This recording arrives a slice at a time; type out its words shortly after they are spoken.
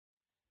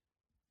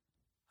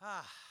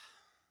Ah,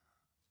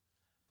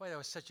 boy, that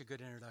was such a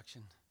good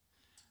introduction.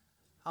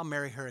 I'll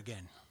marry her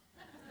again.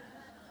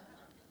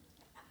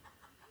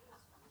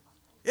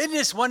 Isn't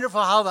this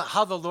wonderful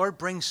how the Lord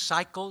brings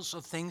cycles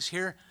of things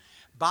here?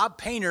 Bob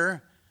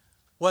Painter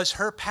was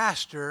her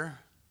pastor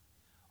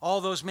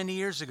all those many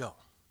years ago.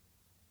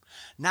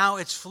 Now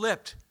it's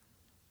flipped.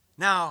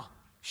 Now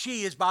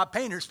she is Bob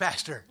Painter's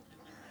pastor.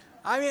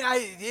 I mean,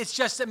 it's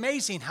just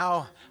amazing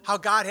how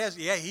God has,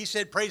 he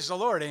said, praise the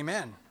Lord,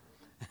 amen.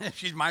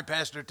 She's my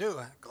pastor too,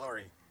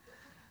 glory.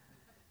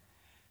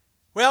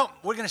 Well,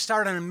 we're going to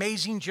start an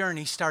amazing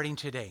journey starting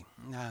today.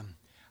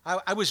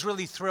 I was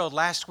really thrilled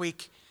last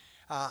week.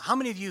 How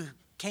many of you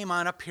came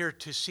on up here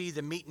to see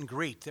the meet and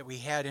greet that we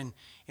had in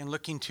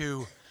looking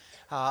to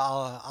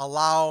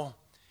allow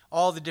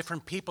all the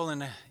different people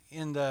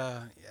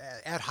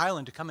at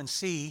Highland to come and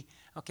see?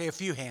 Okay, a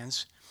few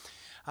hands.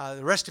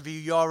 The rest of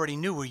you already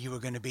knew where you were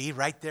going to be,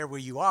 right there where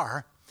you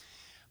are.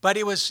 But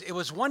it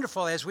was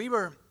wonderful as we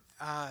were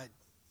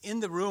in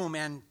the room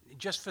and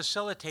just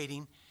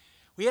facilitating.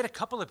 We had a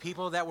couple of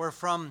people that were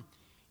from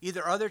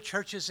either other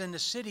churches in the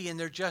city, and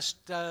they're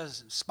just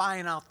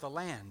spying out the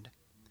land.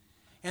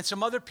 And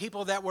some other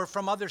people that were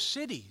from other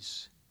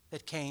cities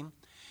that came.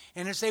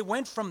 And as they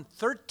went from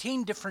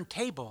 13 different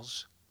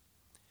tables,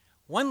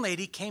 one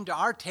lady came to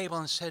our table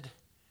and said,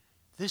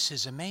 "This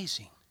is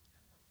amazing.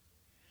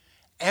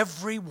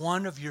 Every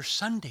one of your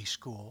Sunday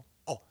school,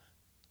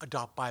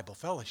 Adult Bible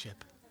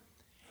Fellowship,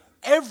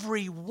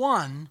 every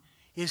one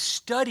is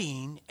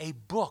studying a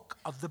book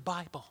of the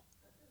Bible."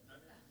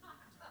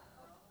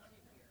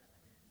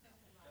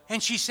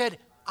 And she said,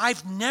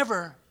 "I've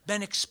never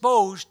been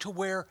exposed to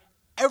where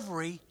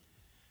every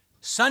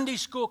Sunday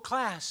school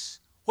class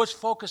was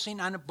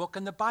focusing on a book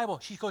in the Bible."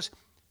 She goes,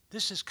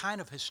 "This is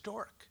kind of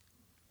historic,"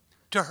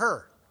 to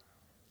her.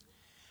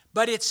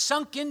 But it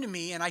sunk into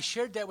me, and I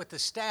shared that with the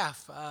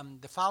staff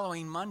the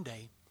following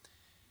Monday,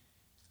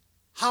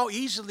 how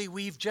easily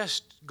we've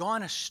just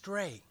gone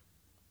astray.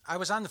 I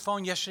was on the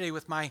phone yesterday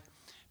with my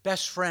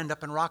best friend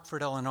up in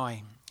Rockford,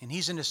 Illinois, and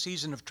he's in a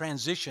season of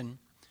transition,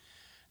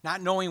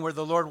 not knowing where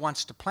the Lord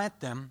wants to plant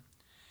them.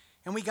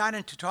 And we got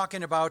into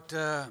talking about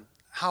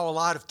how a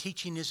lot of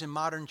teaching is in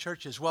modern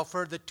churches. Well,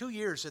 for the 2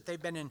 years that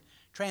they've been in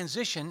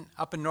transition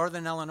up in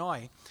northern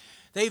Illinois,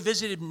 they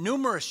visited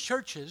numerous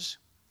churches.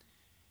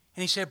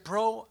 And he said,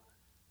 "Bro,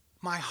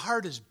 my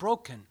heart is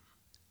broken.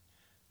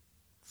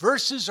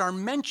 Verses are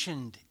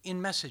mentioned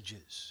in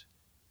messages,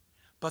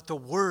 but the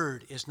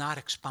word is not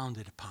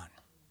expounded upon.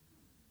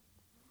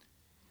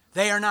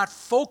 They are not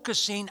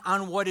focusing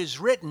on what is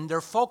written.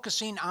 They're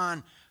focusing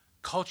on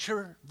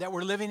culture that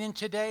we're living in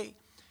today,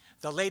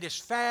 the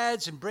latest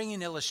fads and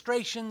bringing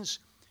illustrations,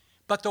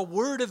 but the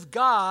Word of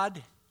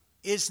God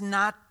is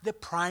not the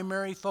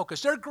primary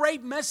focus. They're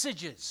great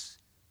messages,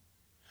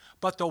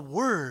 but the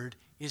Word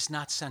is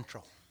not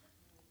central."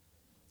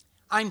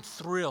 I'm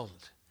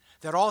thrilled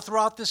that all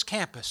throughout this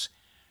campus,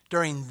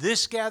 during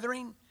this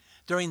gathering,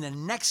 during the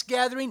next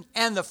gathering,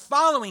 and the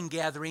following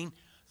gathering,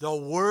 the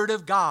Word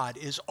of God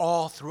is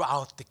all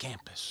throughout the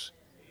campus.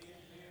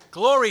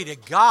 Glory to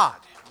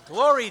God.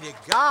 Glory to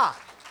God.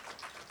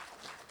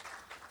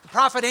 The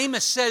prophet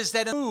Amos says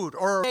that in food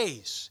or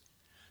days,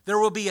 there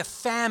will be a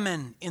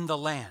famine in the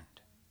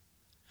land.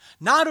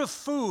 Not of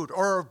food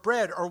or of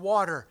bread or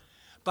water,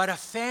 but a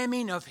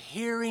famine of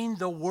hearing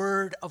the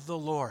word of the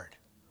Lord.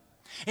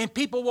 And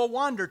people will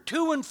wander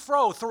to and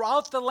fro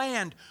throughout the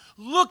land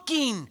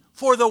looking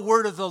for the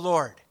word of the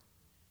Lord.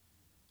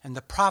 And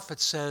the prophet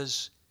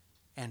says,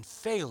 and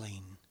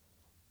failing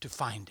to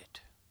find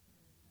it.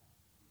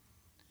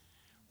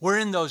 We're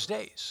in those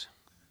days.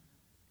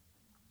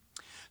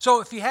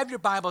 So if you have your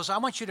Bibles, I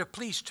want you to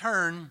please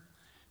turn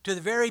to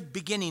the very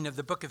beginning of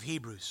the book of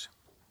Hebrews.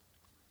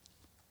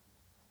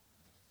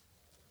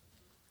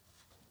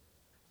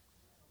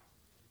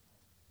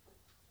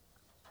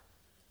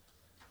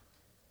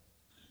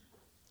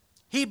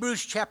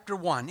 Hebrews chapter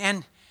 1.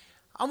 And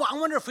I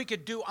wonder if we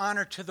could do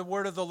honor to the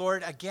word of the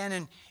Lord again.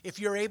 And if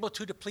you're able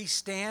to please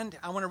stand.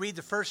 I want to read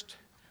the first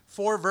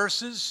 4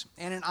 verses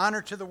and in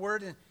honor to the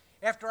word. And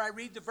after I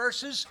read the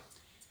verses,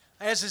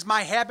 as is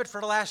my habit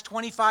for the last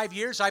 25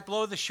 years, I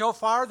blow the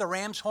shofar, the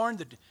ram's horn,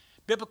 the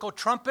biblical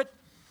trumpet.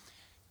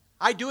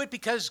 I do it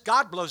because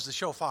God blows the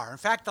shofar. In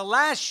fact, the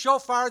last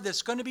shofar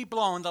that's going to be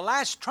blown, the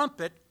last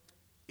trumpet,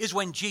 is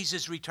when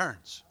Jesus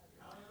returns.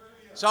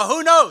 So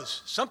who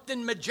knows?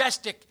 Something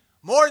majestic,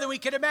 more than we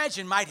could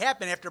imagine, might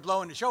happen after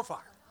blowing the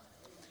shofar.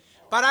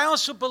 But I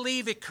also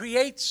believe it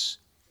creates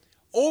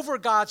over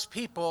God's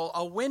people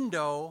a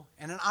window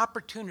and an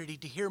opportunity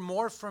to hear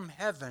more from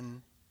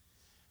heaven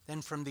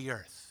than from the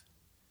earth.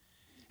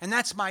 And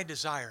that's my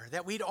desire,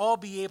 that we'd all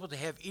be able to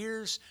have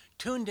ears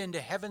tuned into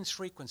heaven's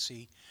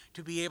frequency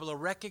to be able to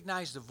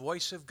recognize the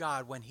voice of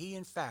God when He,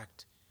 in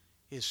fact,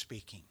 is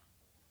speaking.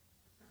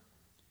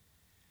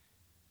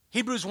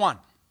 Hebrews 1,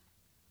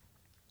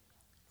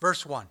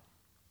 verse 1.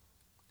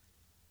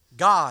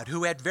 God,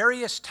 who at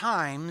various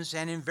times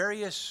and in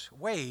various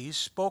ways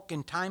spoke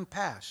in time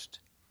past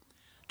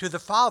to the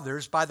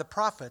fathers by the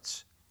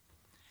prophets,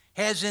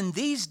 has in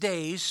these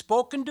days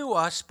spoken to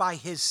us by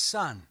his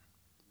Son,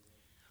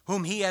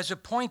 whom he has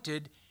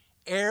appointed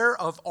heir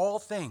of all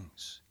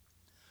things,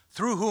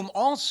 through whom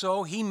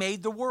also he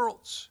made the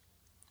worlds,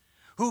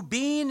 who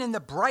being in the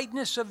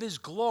brightness of his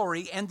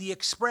glory and the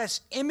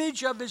express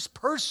image of his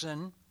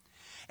person,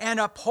 and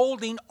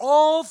upholding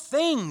all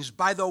things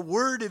by the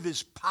word of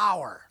his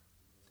power,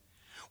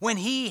 when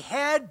he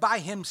had by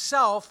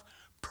himself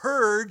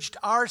purged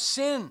our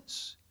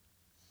sins,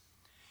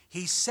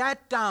 he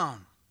sat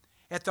down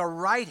at the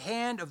right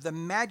hand of the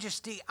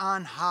Majesty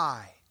on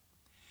high,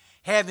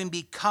 having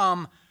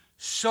become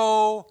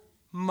so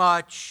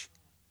much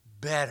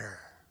better.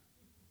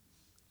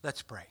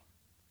 Let's pray.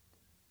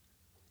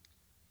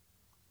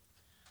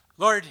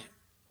 Lord,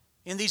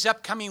 in these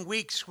upcoming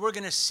weeks, we're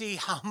going to see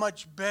how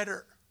much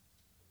better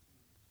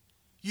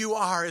you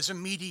are as a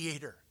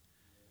mediator,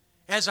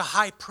 as a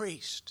high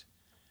priest,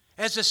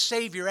 as a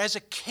savior, as a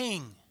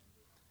king.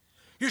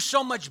 You're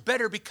so much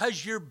better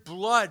because your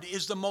blood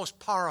is the most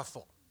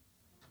powerful.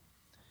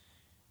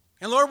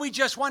 And Lord, we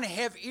just want to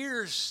have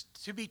ears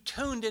to be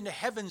tuned into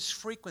heaven's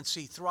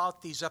frequency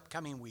throughout these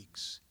upcoming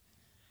weeks.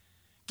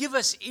 Give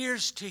us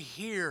ears to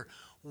hear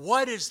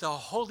what is the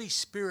Holy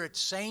Spirit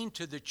saying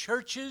to the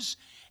churches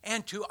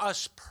and to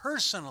us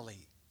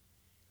personally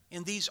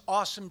in these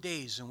awesome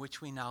days in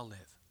which we now live.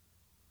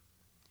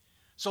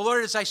 So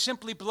Lord, as I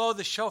simply blow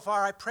the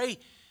shofar, I pray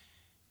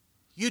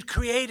you'd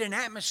create an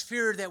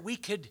atmosphere that we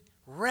could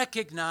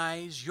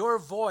recognize your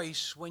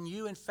voice when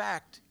you, in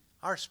fact,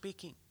 are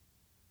speaking.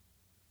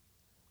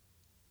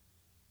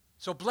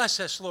 So bless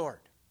us, Lord.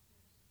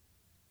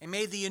 And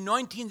may the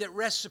anointing that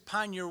rests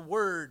upon your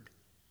word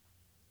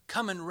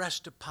come and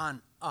rest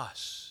upon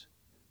us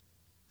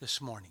this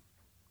morning.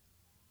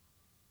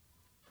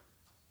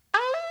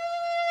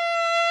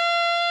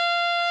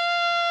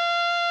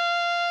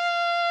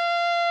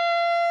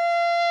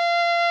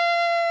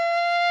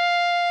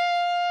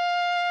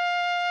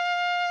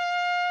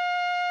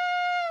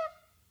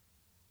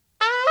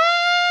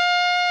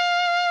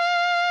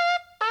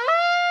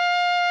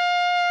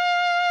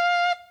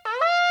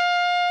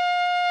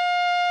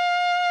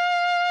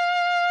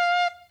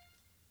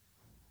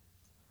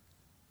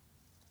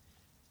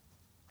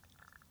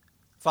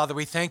 Father,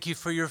 we thank you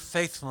for your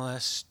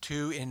faithfulness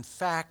to, in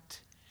fact,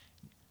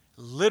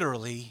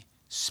 literally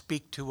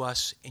speak to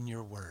us in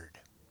your word.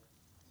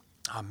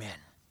 Amen.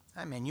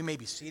 Amen. You may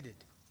be seated.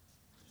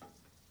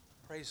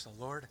 Praise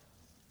the Lord.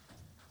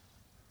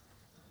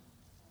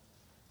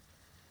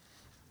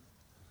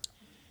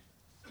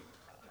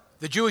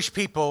 The Jewish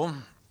people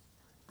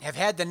have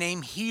had the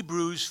name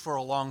Hebrews for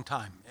a long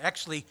time,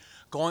 actually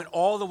going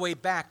all the way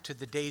back to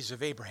the days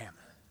of Abraham.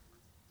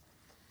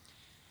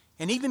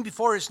 And even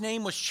before his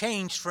name was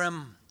changed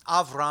from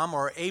Avram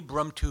or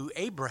Abram to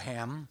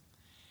Abraham,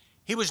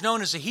 he was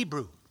known as a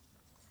Hebrew.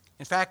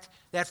 In fact,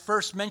 that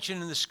first mention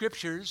in the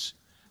scriptures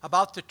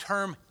about the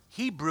term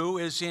Hebrew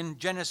is in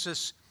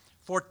Genesis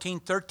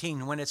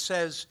 14:13 when it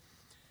says,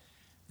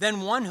 "Then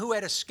one who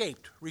had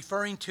escaped,"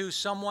 referring to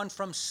someone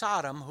from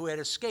Sodom who had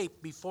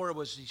escaped before it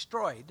was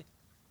destroyed,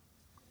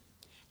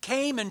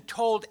 "came and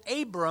told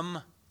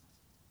Abram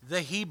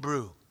the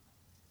Hebrew."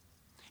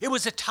 It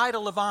was a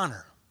title of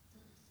honor.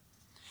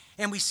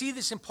 And we see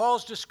this in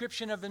Paul's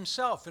description of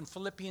himself in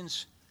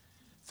Philippians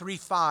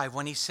 3:5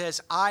 when he says,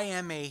 "I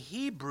am a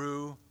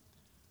Hebrew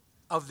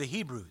of the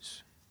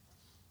Hebrews."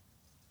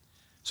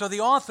 So the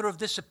author of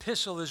this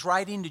epistle is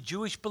writing to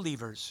Jewish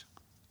believers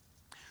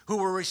who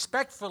were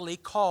respectfully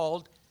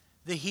called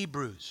the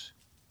Hebrews.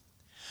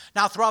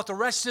 Now, throughout the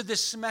rest of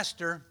this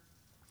semester,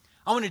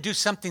 I want to do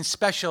something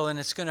special, and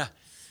it's going to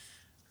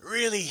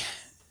really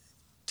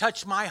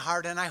touch my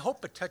heart, and I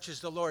hope it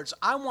touches the Lord's.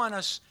 I want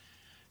us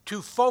to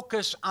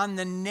focus on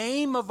the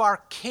name of our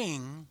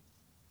King,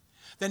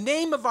 the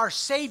name of our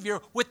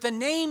Savior, with the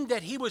name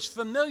that he was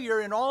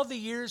familiar in all the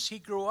years he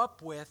grew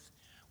up with,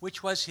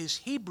 which was his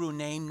Hebrew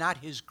name, not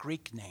his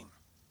Greek name.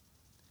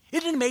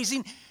 Isn't it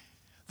amazing?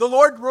 The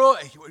Lord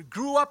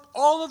grew up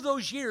all of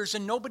those years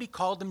and nobody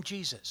called him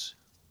Jesus.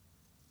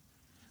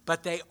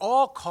 But they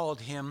all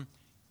called him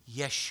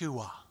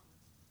Yeshua.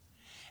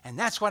 And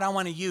that's what I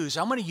want to use.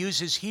 I want to use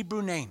his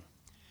Hebrew name.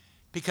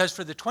 Because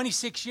for the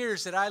 26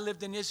 years that I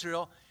lived in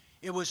Israel,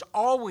 it was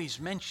always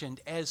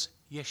mentioned as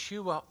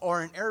Yeshua,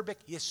 or in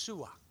Arabic,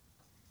 Yeshua.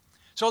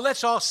 So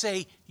let's all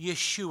say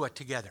Yeshua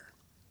together.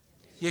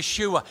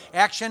 Yeshua.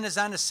 Action is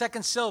on the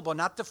second syllable,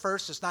 not the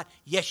first. It's not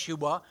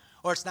Yeshua,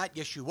 or it's not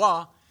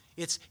Yeshua.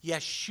 It's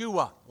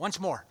Yeshua. Once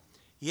more.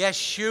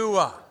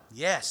 Yeshua.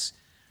 Yes.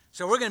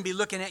 So we're going to be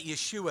looking at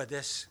Yeshua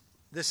this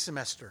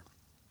semester.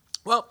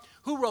 Well,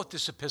 who wrote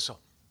this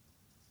epistle?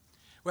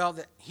 Well,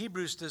 the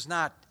Hebrews does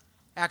not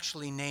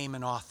actually name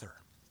an author.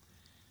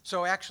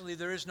 So actually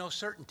there is no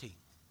certainty.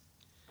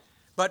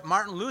 But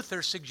Martin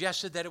Luther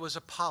suggested that it was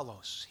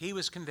Apollos. He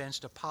was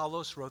convinced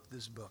Apollos wrote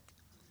this book.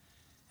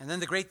 And then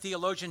the great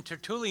theologian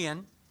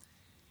Tertullian,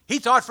 he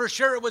thought for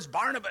sure it was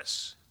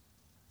Barnabas.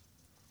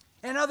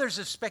 And others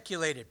have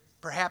speculated,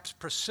 perhaps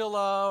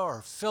Priscilla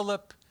or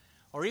Philip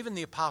or even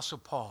the Apostle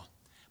Paul.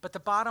 But the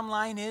bottom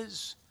line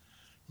is,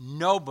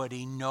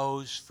 nobody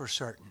knows for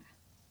certain.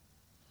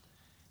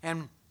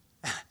 And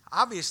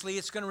obviously,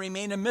 it's going to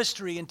remain a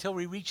mystery until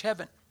we reach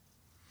heaven.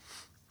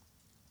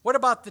 What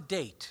about the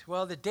date?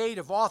 Well, the date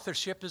of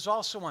authorship is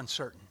also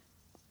uncertain.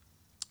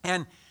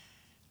 And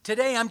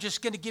today, I'm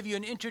just going to give you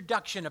an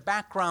introduction, a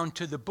background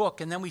to the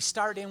book, and then we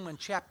start in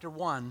chapter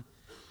 1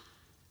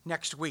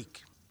 next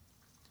week.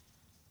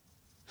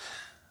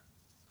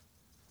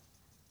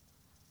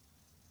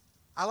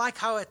 I like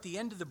how at the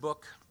end of the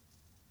book,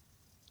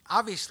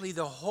 obviously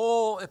the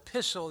whole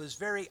epistle is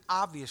very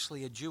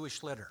obviously a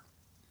Jewish letter.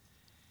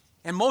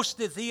 And most of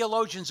the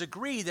theologians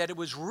agree that it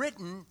was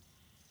written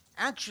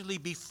actually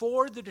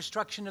before the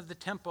destruction of the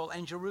temple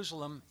and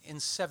Jerusalem in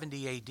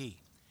 70 A.D.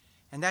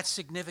 And that's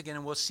significant,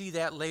 and we'll see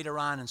that later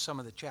on in some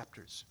of the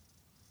chapters.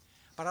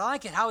 But I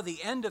like it how at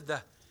the end of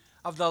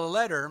the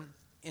letter,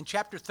 in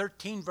chapter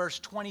 13, verse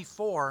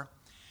 24,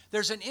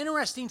 there's an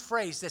interesting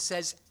phrase that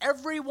says,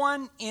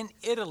 "Everyone in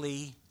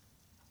Italy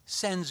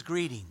sends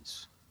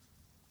greetings."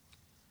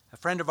 A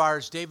friend of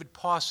ours, David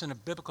Pawson, a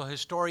biblical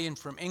historian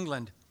from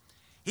England,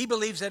 he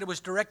believes that it was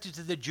directed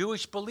to the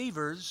Jewish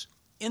believers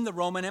in the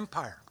Roman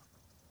Empire.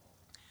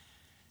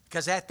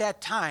 Because at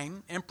that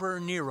time, Emperor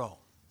Nero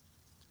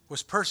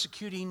was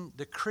persecuting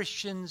the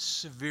Christians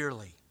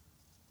severely.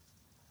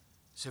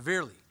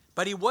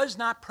 But he was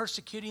not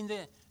persecuting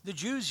the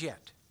Jews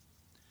yet.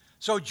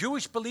 So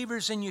Jewish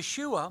believers in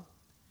Yeshua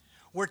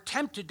were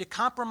tempted to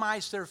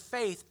compromise their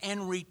faith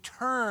and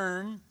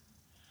return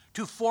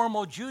to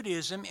formal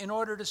Judaism in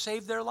order to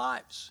save their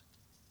lives.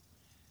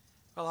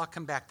 Well, I'll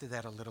come back to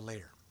that a little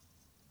later.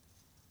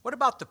 What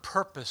about the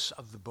purpose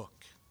of the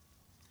book?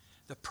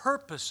 The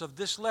purpose of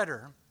this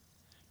letter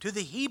to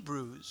the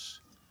Hebrews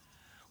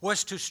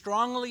was to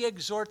strongly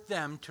exhort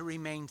them to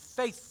remain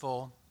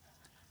faithful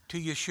to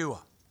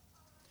Yeshua,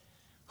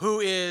 who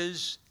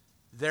is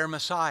their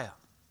Messiah.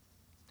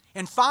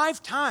 And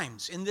 5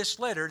 times in this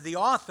letter, the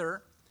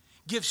author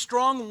gives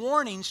strong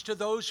warnings to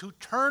those who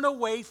turn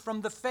away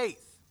from the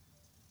faith.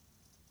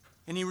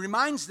 And he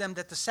reminds them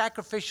that the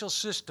sacrificial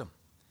system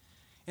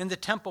in the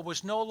temple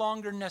was no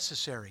longer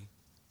necessary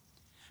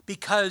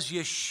because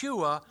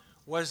Yeshua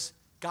was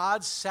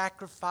God's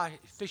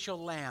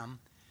sacrificial lamb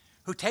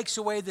who takes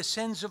away the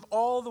sins of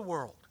all the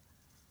world.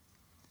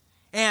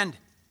 And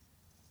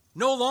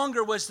no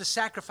longer was the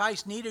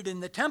sacrifice needed in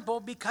the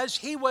temple because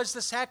he was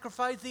the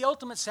sacrifice, the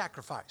ultimate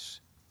sacrifice.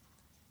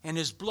 And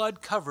his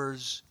blood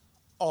covers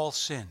all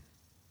sin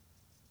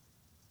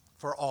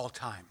for all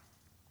time.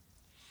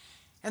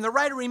 And the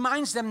writer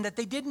reminds them that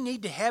they didn't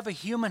need to have a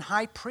human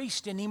high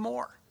priest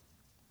anymore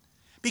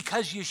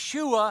because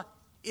Yeshua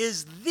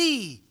is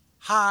the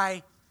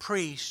high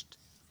priest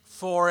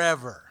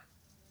forever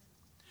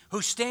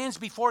who stands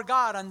before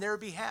God on their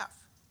behalf.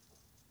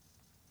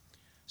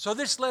 So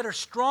this letter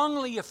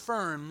strongly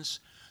affirms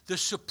the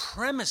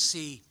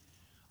supremacy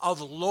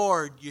of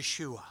Lord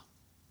Yeshua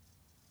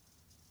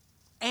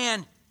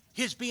and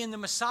his being the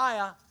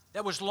Messiah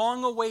that was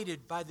long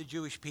awaited by the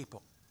Jewish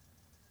people.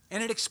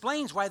 And it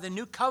explains why the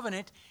new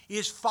covenant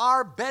is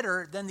far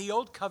better than the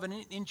old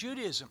covenant in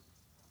Judaism.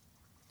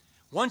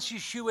 Once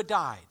Yeshua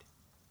died,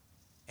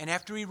 and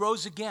after he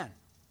rose again,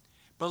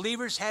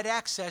 believers had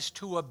access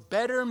to a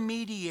better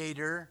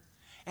mediator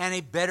and a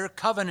better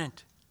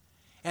covenant.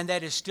 And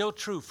that is still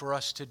true for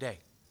us today.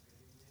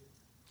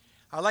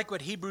 I like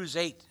what Hebrews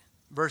 8,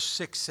 verse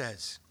 6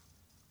 says.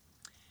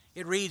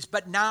 It reads,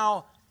 "But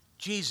now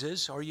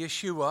Jesus, or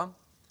Yeshua,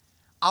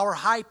 our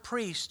high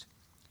priest,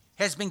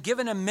 has been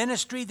given a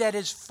ministry that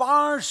is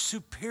far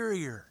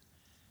superior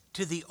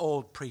to the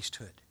old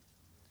priesthood.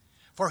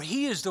 For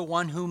he is the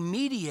one who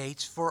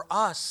mediates for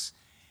us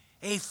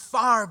a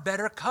far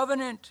better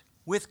covenant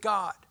with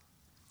God,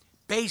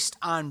 based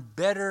on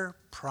better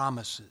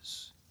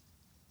promises."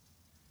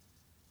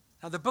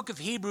 Now, the book of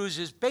Hebrews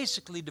is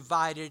basically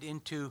divided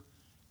into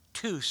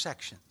 2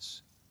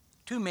 sections,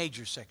 2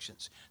 major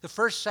sections. The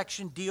first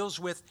section deals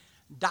with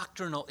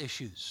doctrinal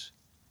issues.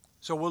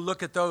 So we'll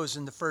look at those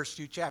in the first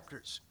few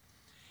chapters.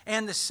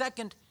 And the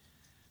second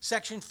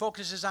section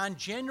focuses on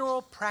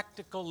general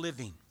practical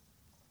living.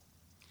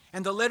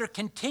 And the letter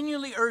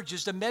continually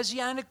urges the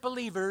Messianic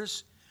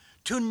believers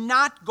to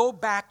not go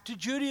back to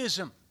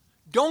Judaism.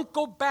 Don't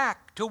go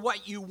back to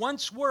what you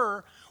once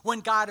were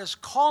when God is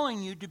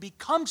calling you to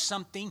become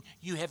something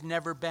you have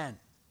never been.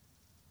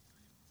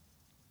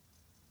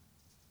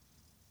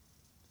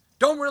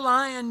 Don't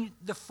rely on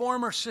the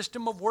former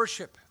system of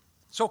worship.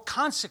 So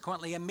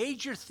consequently, a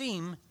major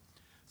theme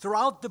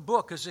throughout the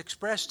book is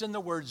expressed in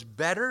the words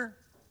better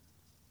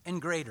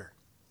and greater,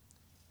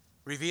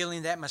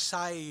 revealing that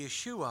Messiah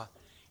Yeshua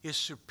is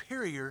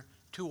superior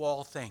to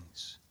all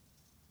things.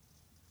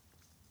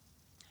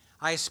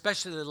 I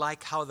especially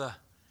like how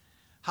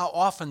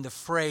often the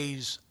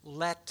phrase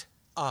 "let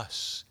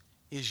us"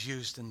 is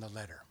used in the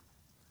letter.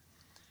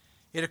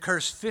 It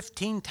occurs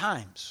 15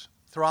 times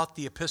throughout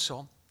the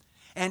epistle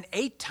and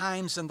 8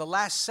 times in the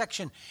last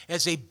section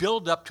as a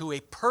build-up to a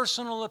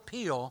personal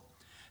appeal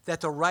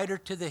that the writer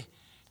to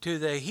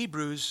the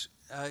Hebrews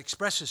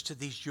expresses to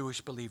these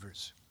Jewish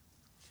believers.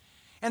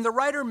 And the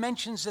writer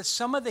mentions that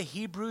some of the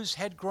Hebrews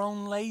had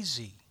grown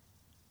lazy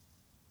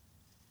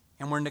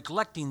and were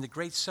neglecting the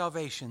great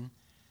salvation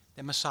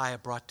that Messiah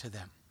brought to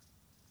them.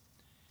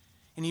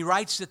 And he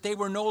writes that they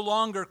were no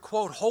longer,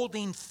 quote,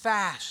 holding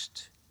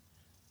fast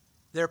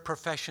their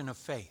profession of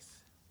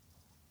faith.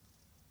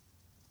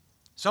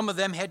 Some of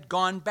them had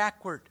gone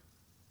backward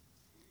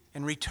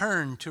and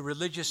returned to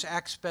religious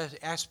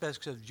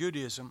aspects of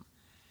Judaism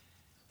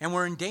and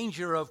were in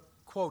danger of,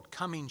 quote,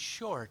 coming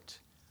short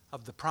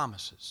of the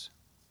promises.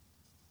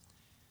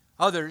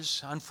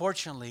 Others,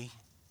 unfortunately,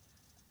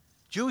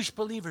 Jewish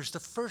believers,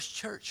 the first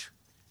church,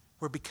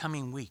 were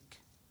becoming weak.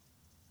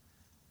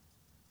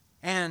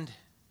 And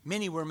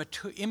many were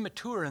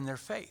immature in their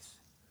faith.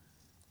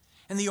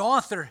 And the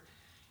author,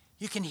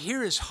 you can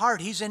hear his heart.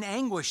 He's in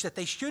anguish that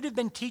they should have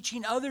been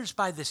teaching others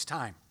by this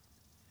time.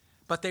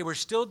 But they were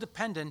still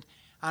dependent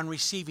on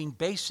receiving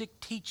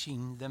basic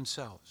teaching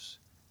themselves.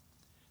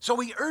 So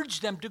he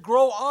urged them to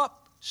grow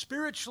up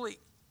spiritually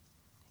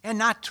and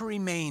not to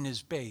remain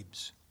as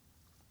babes.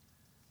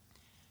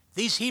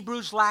 These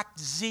Hebrews lacked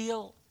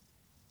zeal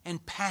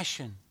and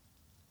passion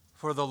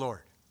for the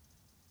Lord.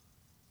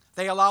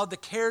 They allowed the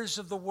cares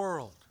of the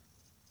world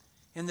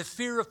and the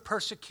fear of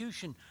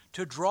persecution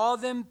to draw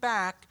them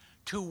back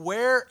to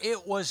where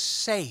it was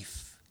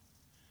safe,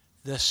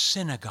 the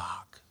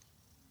synagogue.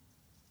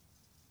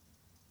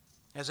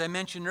 As I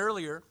mentioned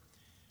earlier,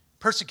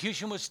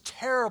 persecution was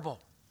terrible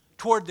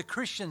toward the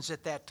Christians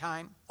at that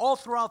time, all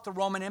throughout the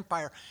Roman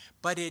Empire,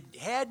 but it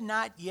had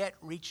not yet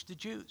reached the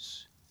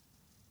Jews.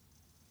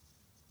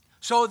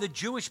 So the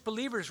Jewish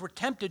believers were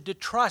tempted to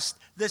trust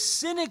the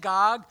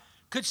synagogue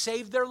could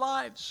save their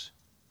lives.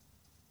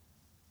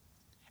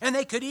 And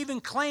they could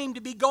even claim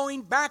to be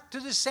going back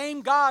to the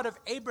same God of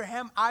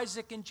Abraham,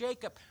 Isaac, and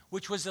Jacob,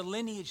 which was the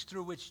lineage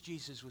through which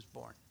Jesus was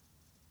born.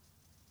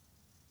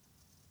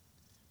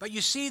 But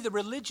you see, the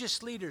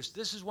religious leaders,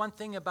 this is one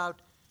thing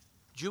about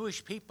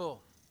Jewish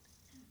people.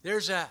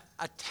 There's a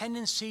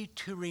tendency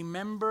to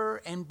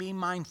remember and be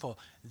mindful.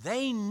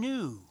 They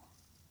knew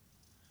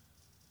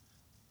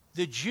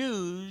the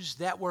Jews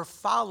that were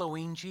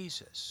following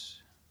Jesus.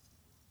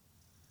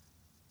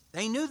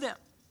 They knew them.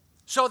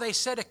 So they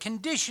set a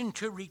condition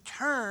to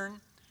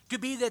return to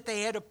be that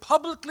they had to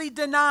publicly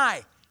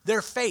deny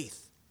their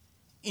faith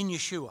in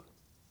Yeshua.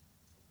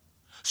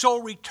 So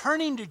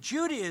returning to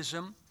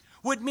Judaism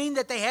would mean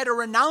that they had to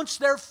renounce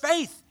their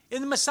faith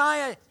in the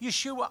Messiah,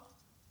 Yeshua.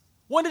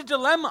 What a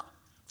dilemma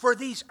for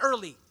these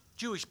early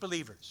Jewish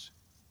believers.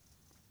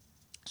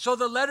 So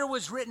the letter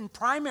was written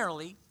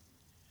primarily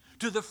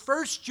to the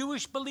first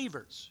Jewish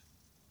believers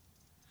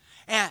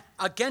and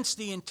against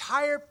the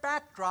entire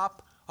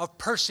backdrop of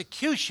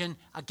persecution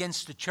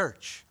against the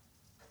church.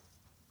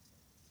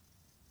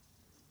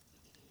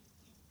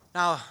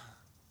 Now,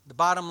 the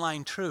bottom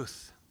line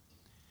truth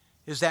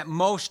is that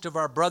most of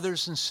our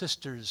brothers and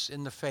sisters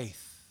in the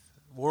faith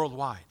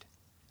worldwide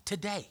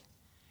today,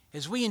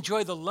 as we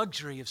enjoy the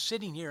luxury of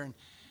sitting here and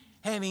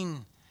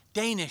having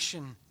Danish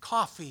and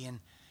coffee and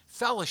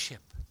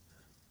fellowship,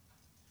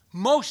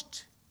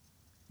 most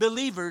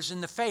believers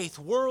in the faith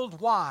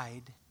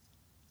worldwide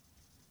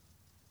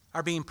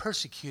are being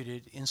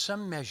persecuted in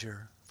some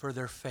measure for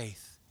their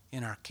faith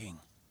in our King.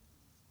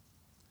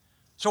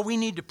 So we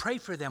need to pray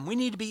for them. We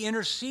need to be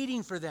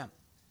interceding for them.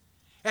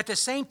 At the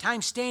same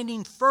time,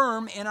 standing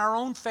firm in our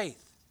own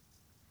faith.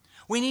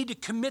 We need to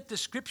commit the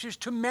Scriptures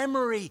to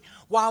memory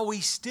while we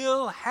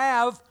still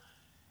have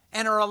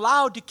and are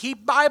allowed to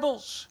keep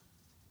Bibles.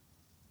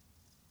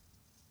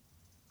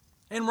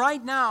 And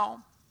right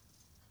now,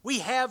 we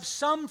have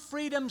some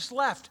freedoms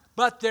left,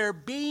 but they're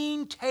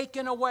being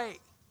taken away.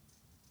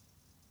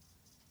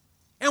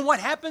 And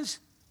what happens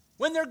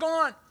when they're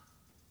gone?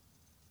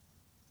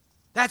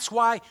 That's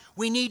why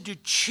we need to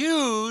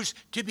choose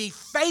to be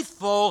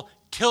faithful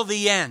till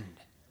the end.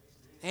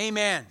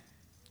 Amen.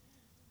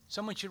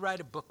 Someone should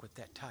write a book with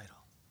that title.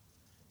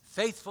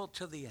 Faithful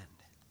till the end.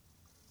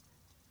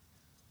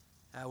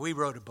 We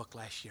wrote a book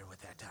last year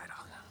with that title.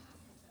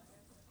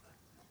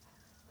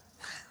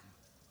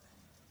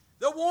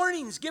 The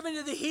warnings given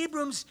to the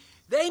Hebrews,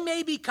 they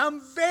may become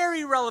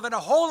very relevant, a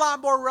whole lot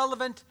more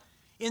relevant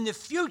in the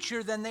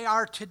future than they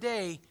are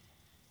today,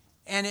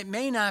 and it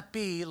may not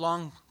be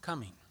long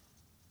coming.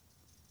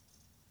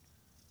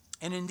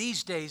 And in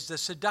these days, the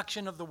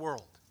seduction of the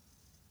world,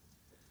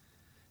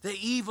 the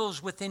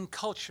evils within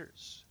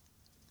cultures,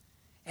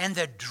 and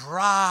the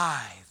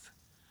drive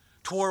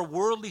toward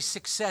worldly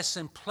success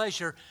and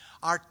pleasure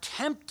are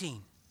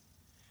tempting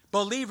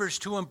believers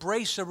to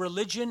embrace a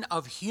religion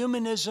of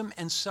humanism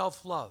and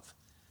self-love.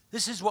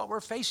 This is what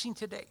we're facing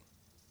today.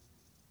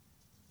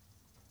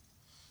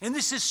 And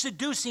this is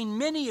seducing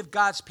many of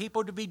God's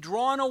people to be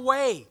drawn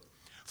away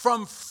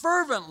from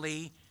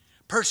fervently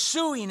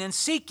pursuing and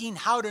seeking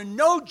how to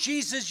know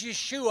Jesus,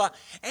 Yeshua,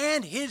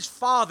 and his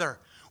Father,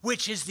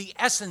 which is the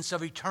essence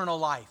of eternal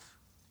life.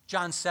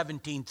 John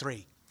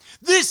 17:3.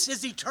 This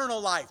is eternal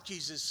life,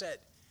 Jesus said,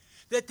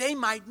 that they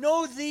might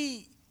know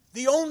thee,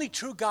 the only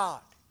true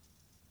God,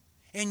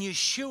 and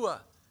Yeshua,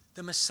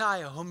 the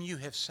Messiah whom you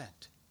have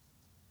sent.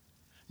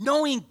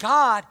 Knowing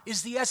God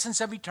is the essence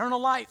of eternal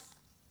life.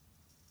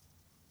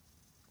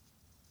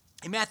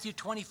 In Matthew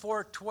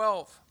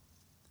 24:12,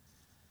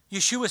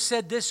 Yeshua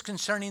said this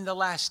concerning the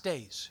last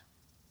days.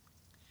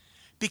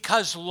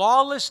 Because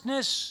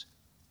lawlessness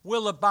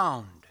will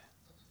abound,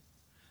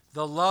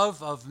 the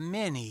love of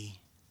many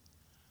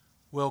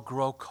will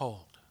grow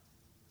cold.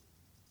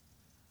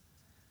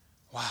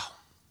 Wow.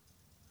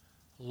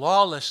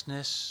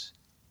 Lawlessness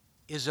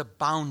is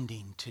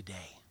abounding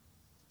today.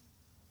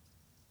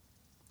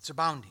 It's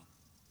abounding.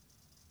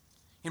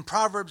 In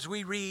Proverbs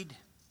we read,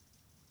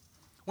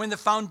 when the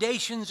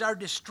foundations are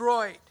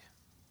destroyed,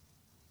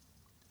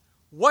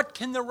 what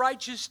can the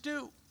righteous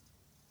do?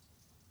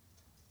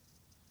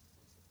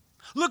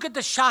 Look at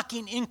the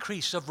shocking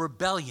increase of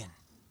rebellion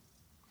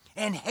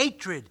and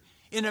hatred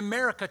in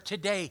America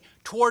today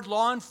toward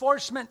law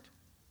enforcement,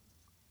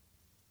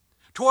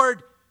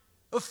 toward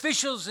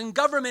officials in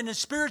government and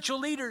spiritual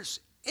leaders.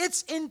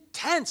 It's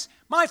intense.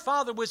 My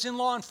father was in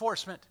law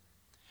enforcement.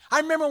 I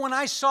remember when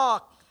I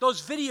saw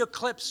those video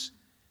clips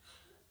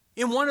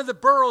in one of the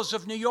boroughs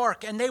of New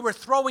York, and they were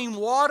throwing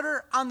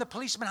water on the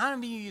policemen. How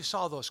many of you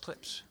saw those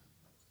clips?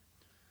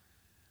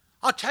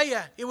 I'll tell you,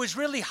 it was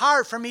really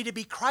hard for me to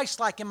be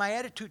Christ-like in my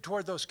attitude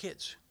toward those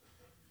kids.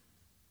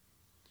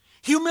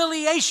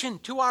 Humiliation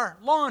to our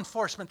law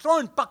enforcement,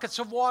 throwing buckets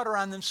of water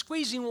on them,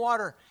 squeezing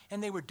water,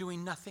 and they were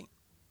doing nothing.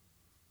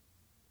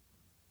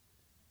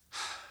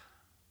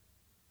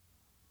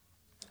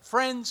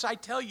 Friends, I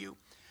tell you,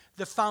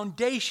 the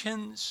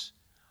foundations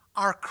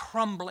are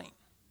crumbling.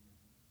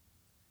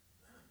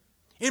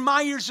 In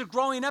my years of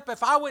growing up,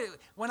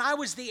 when I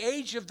was the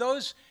age of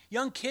those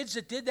young kids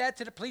that did that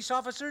to the police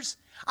officers,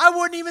 I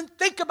wouldn't even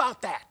think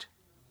about that.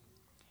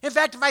 In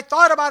fact, if I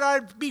thought about it,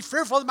 I'd be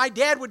fearful that my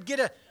dad would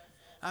get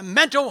a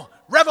mental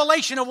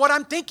revelation of what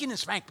I'm thinking and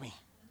spank me.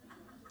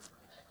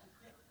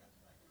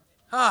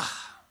 The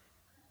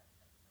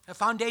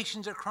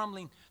foundations are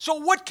crumbling. So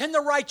what can the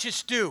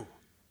righteous do?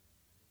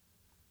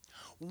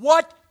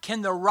 What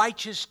can the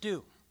righteous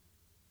do?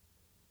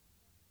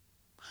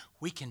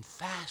 We can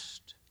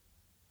fast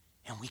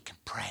and we can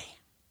pray.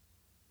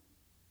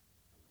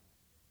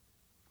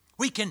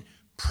 We can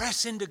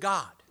press into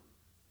God.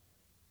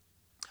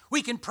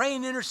 We can pray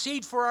and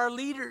intercede for our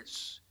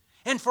leaders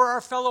and for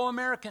our fellow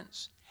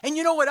Americans. And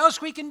you know what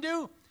else we can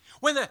do?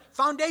 When the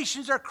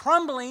foundations are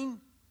crumbling,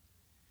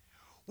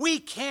 we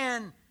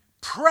can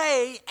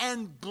pray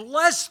and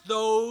bless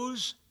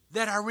those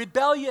that are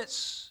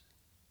rebellious.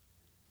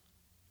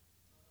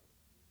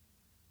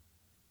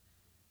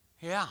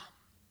 Yeah.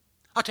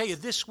 I'll tell you,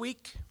 this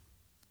week,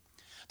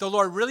 the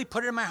Lord really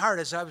put it in my heart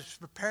as I was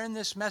preparing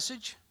this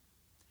message.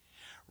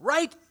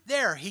 Right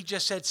there, He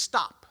just said,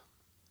 stop.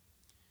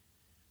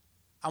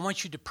 I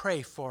want you to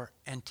pray for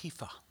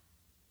Antifa.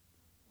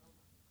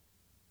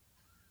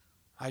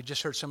 I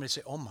just heard somebody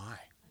say, oh my.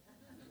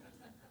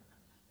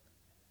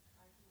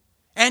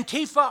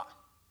 Antifa.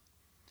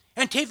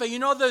 Antifa, you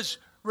know those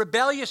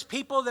rebellious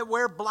people that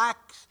wear black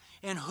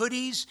and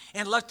hoodies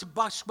and love to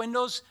bust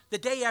windows? The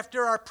day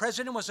after our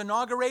president was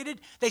inaugurated,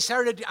 they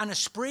started on a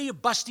spree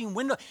of busting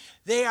windows.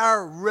 They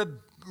are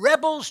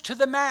rebels to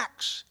the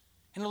max.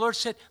 And the Lord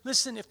said,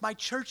 listen, if my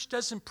church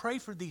doesn't pray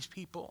for these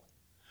people,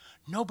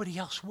 nobody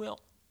else will.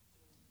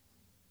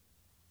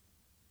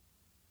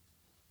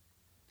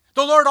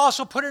 The Lord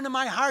also put it in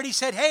my heart. He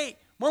said, hey,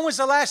 when was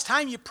the last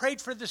time you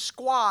prayed for the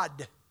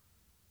squad?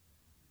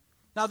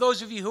 Now,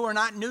 those of you who are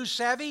not news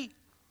savvy,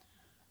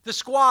 the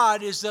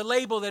squad is the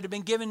label that had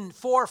been given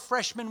 4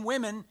 freshman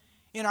women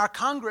in our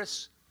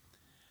Congress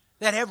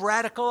that have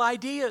radical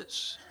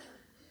ideas,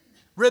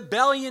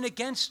 rebellion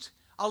against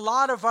a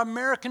lot of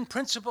American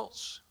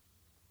principles.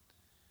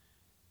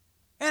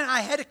 And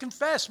I had to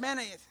confess, man,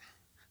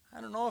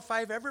 I don't know if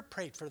I've ever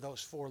prayed for those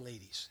 4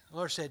 ladies. The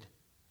Lord said,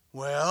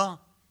 well,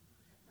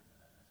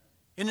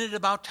 isn't it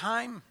about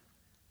time?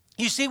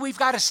 You see, we've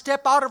got to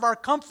step out of our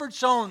comfort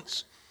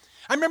zones.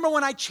 I remember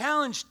when I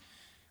challenged,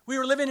 we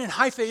were living in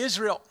Haifa,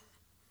 Israel,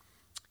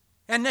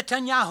 and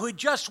Netanyahu had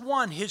just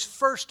won his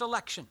first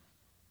election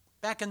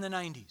back in the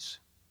 90s.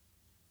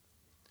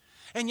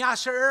 And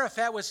Yasser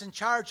Arafat was in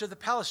charge of the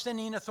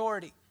Palestinian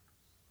Authority.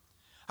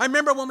 I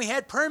remember when we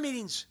had prayer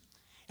meetings,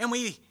 and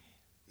we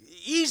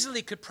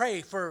easily could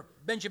pray for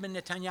Benjamin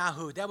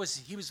Netanyahu.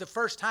 He was the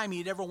first time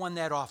he'd ever won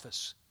that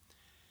office.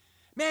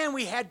 Man,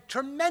 we had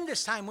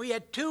tremendous time. We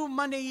had 2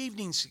 Monday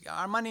evenings.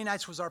 Our Monday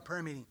nights was our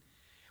prayer meeting.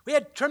 We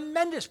had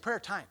tremendous prayer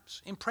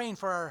times in praying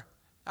for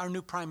our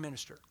new prime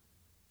minister.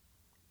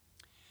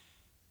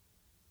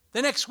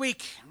 The next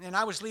week, and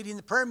I was leading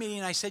the prayer meeting,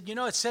 and I said, you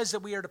know, it says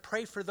that we are to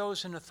pray for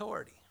those in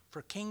authority,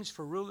 for kings,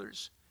 for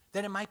rulers,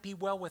 that it might be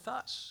well with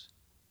us.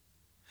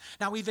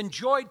 Now, we've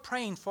enjoyed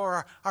praying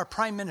for our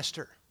prime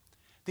minister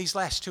these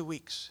last 2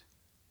 weeks.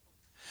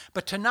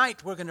 But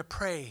tonight, we're going to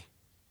pray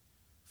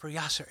for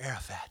Yasser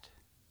Arafat.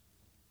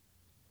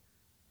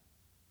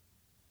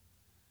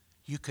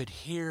 You could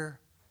hear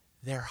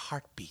their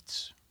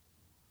heartbeats.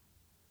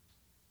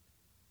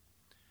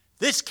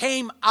 This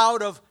came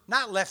out of,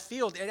 not left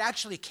field, it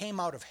actually came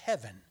out of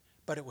heaven,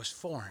 but it was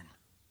foreign.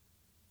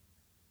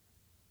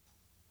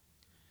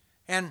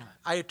 And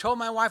I had told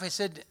my wife, I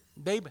said,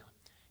 babe,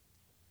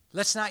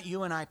 let's not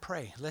you and I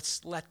pray.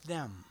 Let's let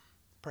them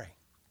pray.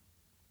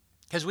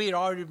 Because we had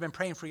already been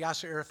praying for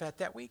Yasser Arafat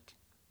that week.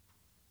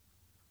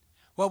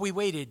 Well, we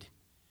waited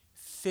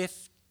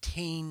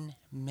 15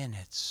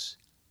 minutes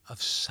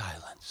of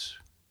silence.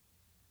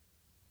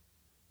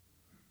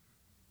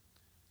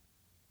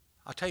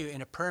 I'll tell you,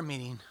 in a prayer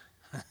meeting,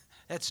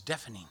 that's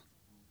deafening.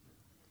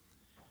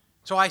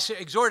 So I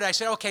exhorted, I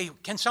said, okay,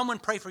 can someone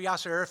pray for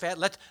Yasser Arafat?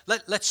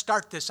 Let's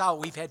start this out.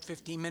 We've had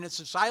 15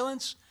 minutes of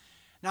silence.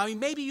 Now,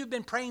 maybe you've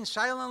been praying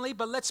silently,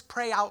 but let's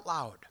pray out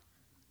loud.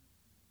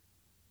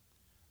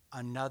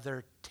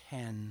 Another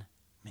 10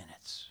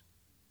 minutes.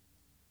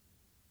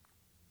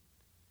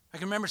 I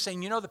can remember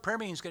saying, the prayer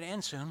meeting's going to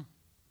end soon,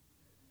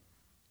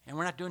 and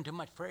we're not doing too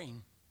much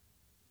praying.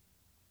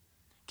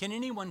 Can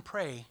anyone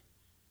pray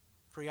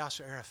for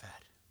Yasser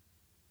Arafat?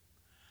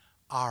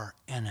 Our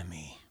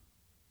enemy.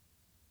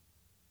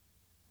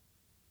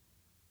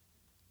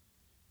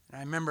 And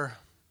I remember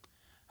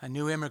a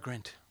new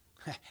immigrant,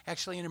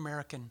 actually an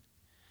American,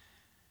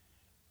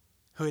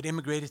 who had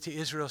immigrated to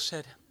Israel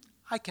said,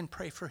 I can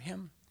pray for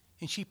him.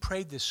 And she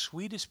prayed the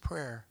sweetest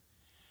prayer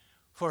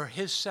for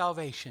his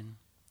salvation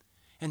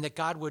and that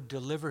God would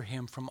deliver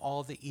him from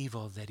all the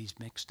evil that he's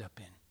mixed up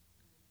in.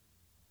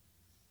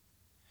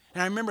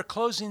 And I remember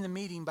closing the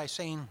meeting by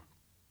saying,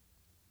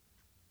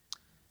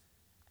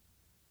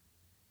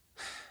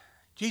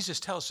 Jesus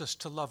tells us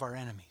to love our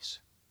enemies.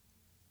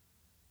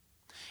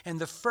 And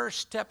the first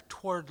step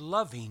toward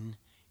loving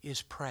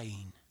is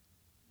praying.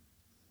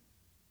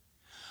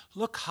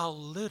 Look how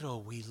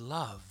little we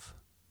love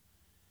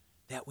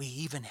that we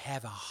even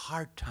have a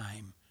hard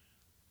time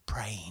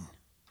praying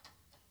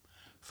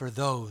for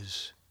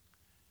those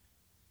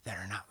that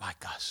are not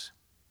like us.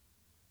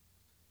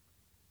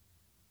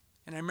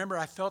 And I remember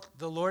I felt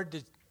the Lord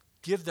to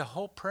give the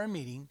whole prayer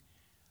meeting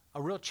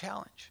a real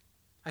challenge.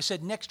 I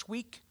said, next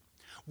week,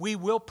 we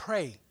will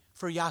pray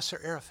for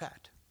Yasser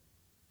Arafat.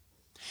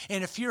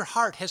 And if your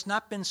heart has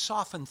not been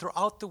softened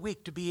throughout the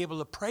week to be able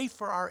to pray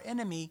for our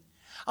enemy,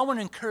 I want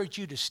to encourage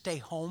you to stay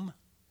home.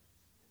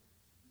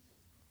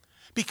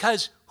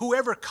 Because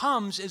whoever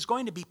comes is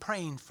going to be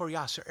praying for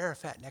Yasser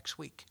Arafat next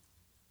week.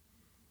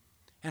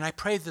 And I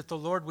pray that the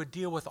Lord would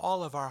deal with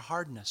all of our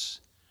hardness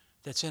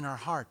that's in our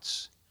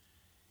hearts,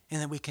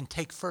 and that we can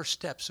take first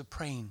steps of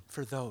praying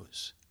for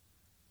those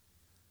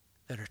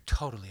that are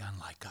totally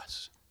unlike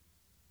us.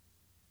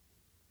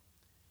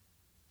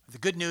 The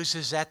good news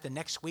is that the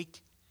next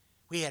week,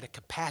 we had a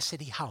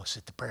capacity house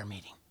at the prayer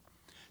meeting.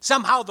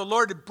 Somehow the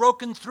Lord had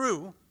broken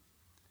through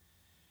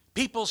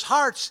people's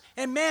hearts.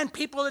 And man,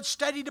 people had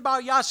studied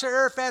about Yasser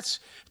Arafat's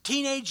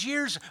teenage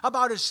years,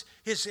 about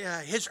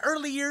his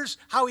early years,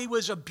 how he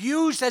was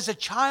abused as a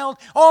child.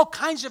 All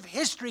kinds of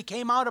history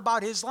came out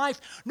about his life.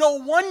 No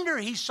wonder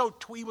he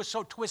was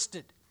so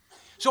twisted.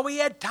 So we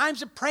had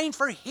times of praying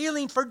for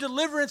healing, for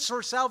deliverance,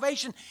 for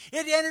salvation.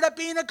 It ended up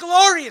being a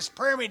glorious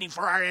prayer meeting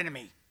for our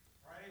enemy.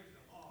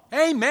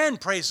 Amen,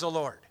 praise the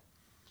Lord.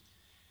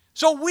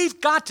 So we've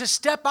got to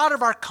step out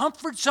of our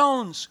comfort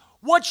zones.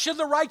 What should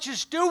the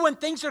righteous do when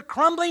things are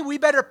crumbling? We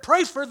better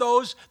pray for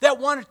those that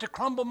want it to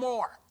crumble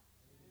more.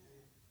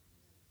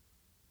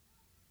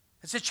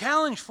 It's a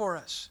challenge for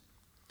us.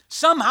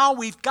 Somehow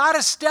we've got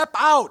to step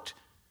out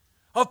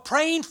of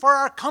praying for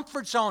our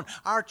comfort zone,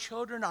 our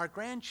children, our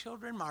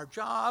grandchildren, our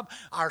job,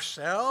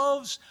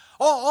 ourselves,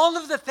 all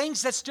of the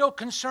things that still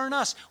concern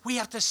us. We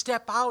have to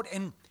step out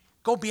and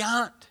go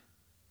beyond.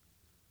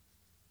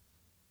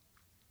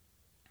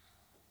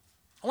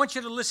 I want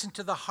you to listen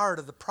to the heart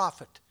of the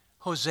prophet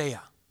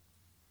Hosea.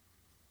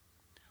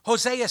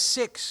 Hosea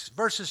 6,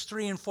 verses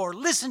 3 and 4.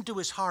 Listen to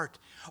his heart.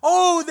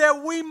 Oh,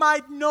 that we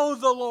might know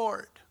the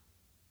Lord.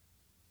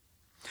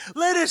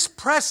 Let us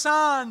press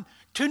on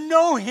to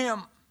know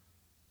him.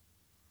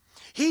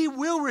 He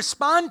will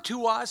respond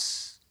to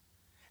us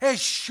as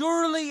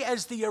surely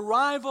as the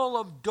arrival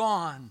of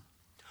dawn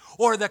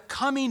or the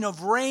coming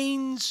of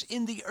rains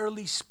in the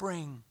early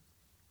spring.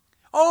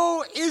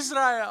 O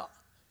Israel,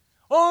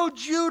 O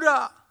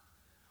Judah,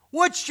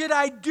 what should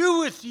I do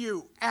with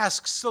you?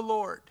 Asks the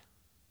Lord.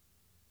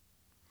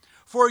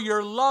 For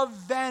your love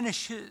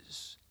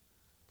vanishes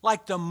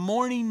like the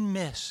morning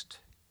mist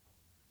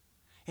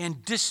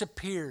and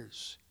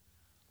disappears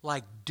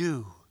like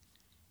dew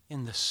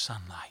in the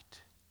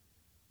sunlight.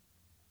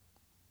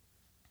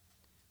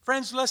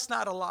 Friends, let's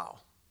not allow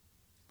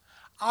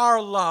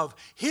our love,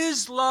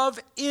 his love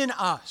in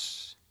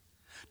us,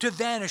 to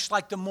vanish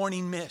like the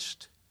morning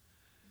mist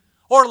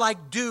or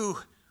like dew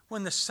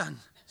when the sun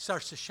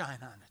starts to shine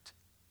on it.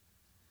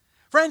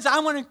 Friends, I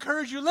want to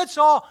encourage you, let's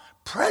all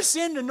press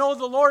in to know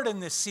the Lord in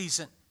this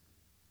season.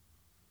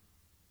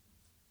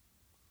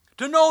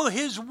 To know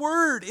his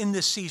word in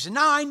this season.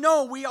 Now, I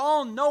know we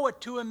all know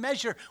it to a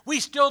measure. We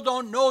still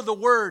don't know the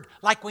word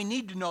like we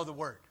need to know the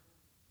word.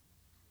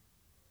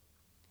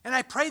 And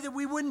I pray that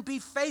we wouldn't be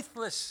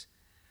faithless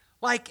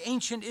like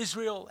ancient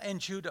Israel and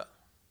Judah.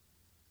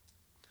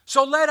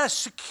 So let us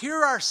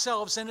secure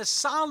ourselves in a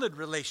solid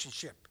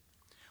relationship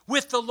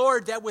with the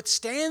Lord that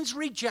withstands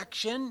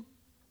rejection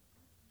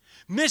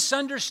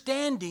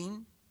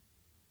misunderstanding,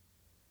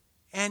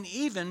 and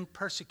even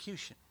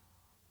persecution.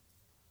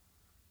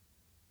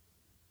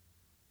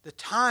 The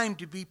time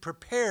to be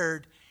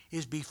prepared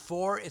is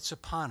before it's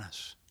upon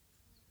us.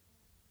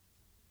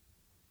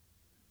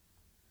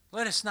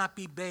 Let us not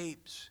be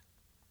babes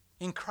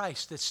in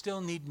Christ that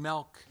still need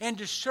milk and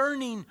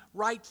discerning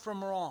right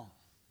from wrong.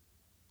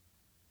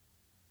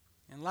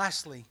 And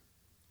lastly,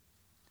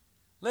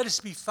 let us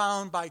be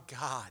found by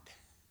God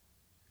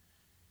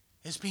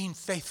as being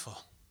faithful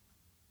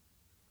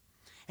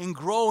and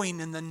growing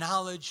in the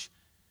knowledge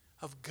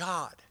of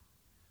God,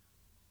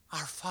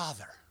 our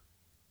Father,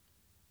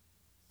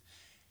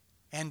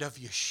 and of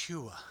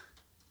Yeshua,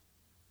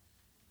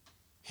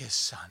 His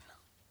Son.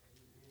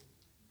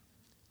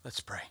 Let's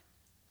pray.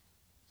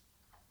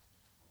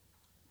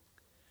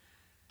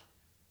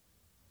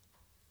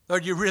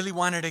 Lord, you really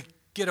wanted to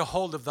get a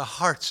hold of the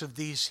hearts of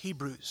these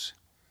Hebrews.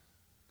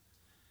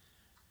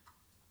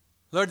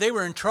 Lord, they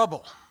were in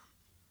trouble.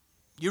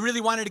 You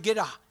really wanted to get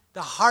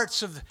the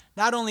hearts of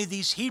not only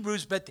these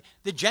Hebrews, but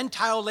the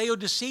Gentile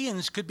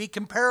Laodiceans could be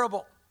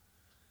comparable.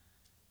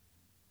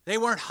 They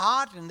weren't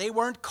hot and they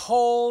weren't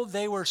cold.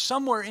 They were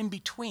somewhere in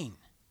between.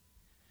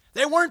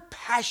 They weren't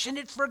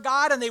passionate for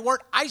God and they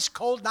weren't ice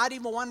cold, not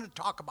even wanting to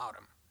talk about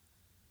Him.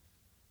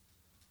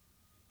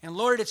 And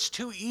Lord, it's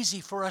too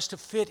easy for us to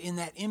fit in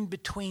that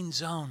in-between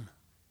zone.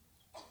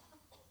 A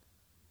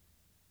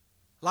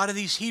lot of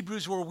these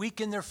Hebrews were weak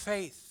in their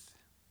faith.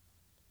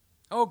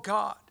 Oh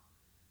God,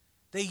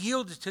 they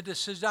yielded to the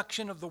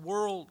seduction of the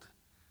world,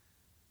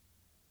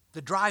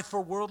 the drive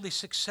for worldly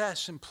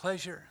success and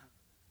pleasure.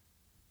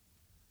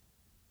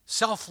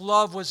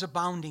 Self-love was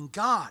abounding.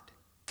 God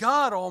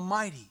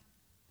Almighty,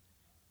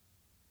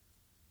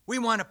 we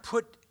want to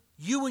put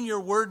you and your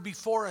word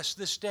before us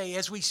this day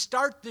as we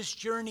start this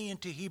journey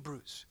into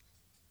Hebrews.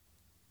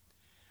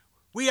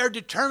 We are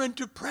determined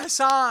to press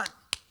on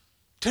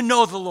to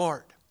know the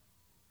Lord.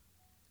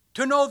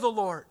 To know the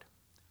Lord.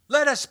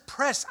 Let us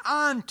press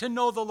on to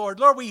know the Lord.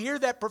 Lord, we hear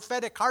that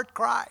prophetic heart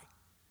cry.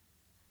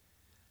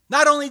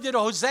 Not only did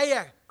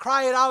Hosea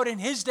cry it out in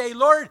his day,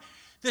 Lord,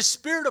 the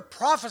spirit of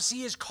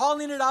prophecy is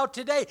calling it out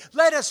today.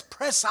 Let us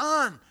press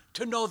on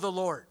to know the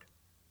Lord.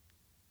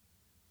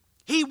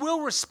 He will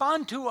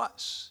respond to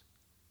us.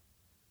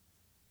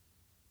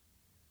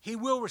 He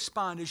will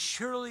respond as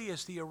surely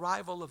as the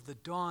arrival of the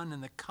dawn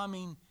and the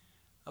coming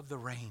of the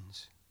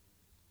rains.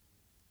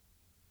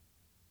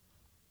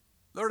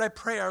 Lord, I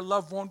pray our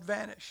love won't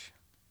vanish.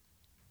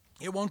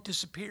 It won't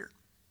disappear.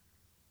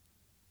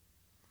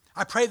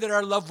 I pray that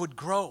our love would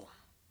grow.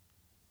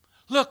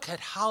 Look at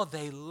how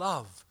they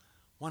love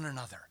one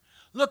another.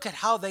 Look at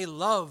how they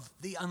love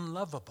the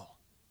unlovable.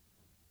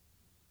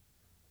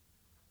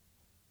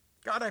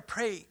 God, I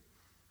pray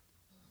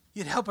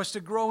you'd help us to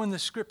grow in the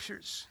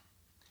Scriptures.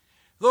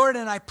 Lord,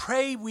 and I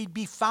pray we'd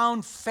be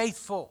found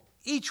faithful,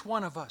 each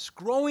one of us,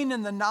 growing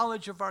in the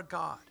knowledge of our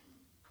God.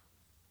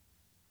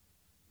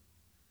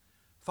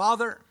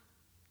 Father,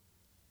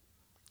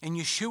 in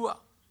Yeshua,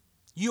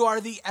 you are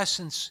the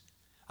essence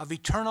of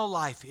eternal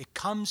life. It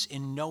comes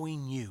in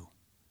knowing you.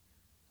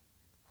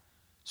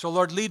 So,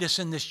 Lord, lead us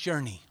in this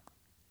journey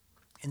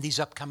in these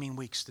upcoming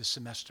weeks this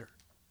semester,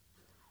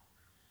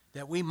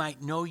 that we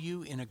might know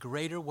you in a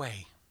greater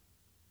way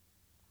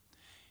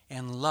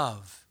and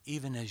love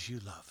even as you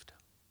loved,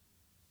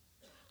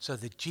 so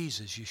that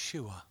Jesus,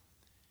 Yeshua,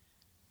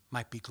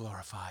 might be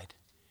glorified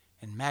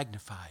and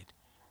magnified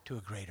to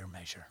a greater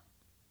measure.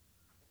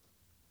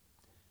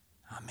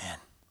 Amen.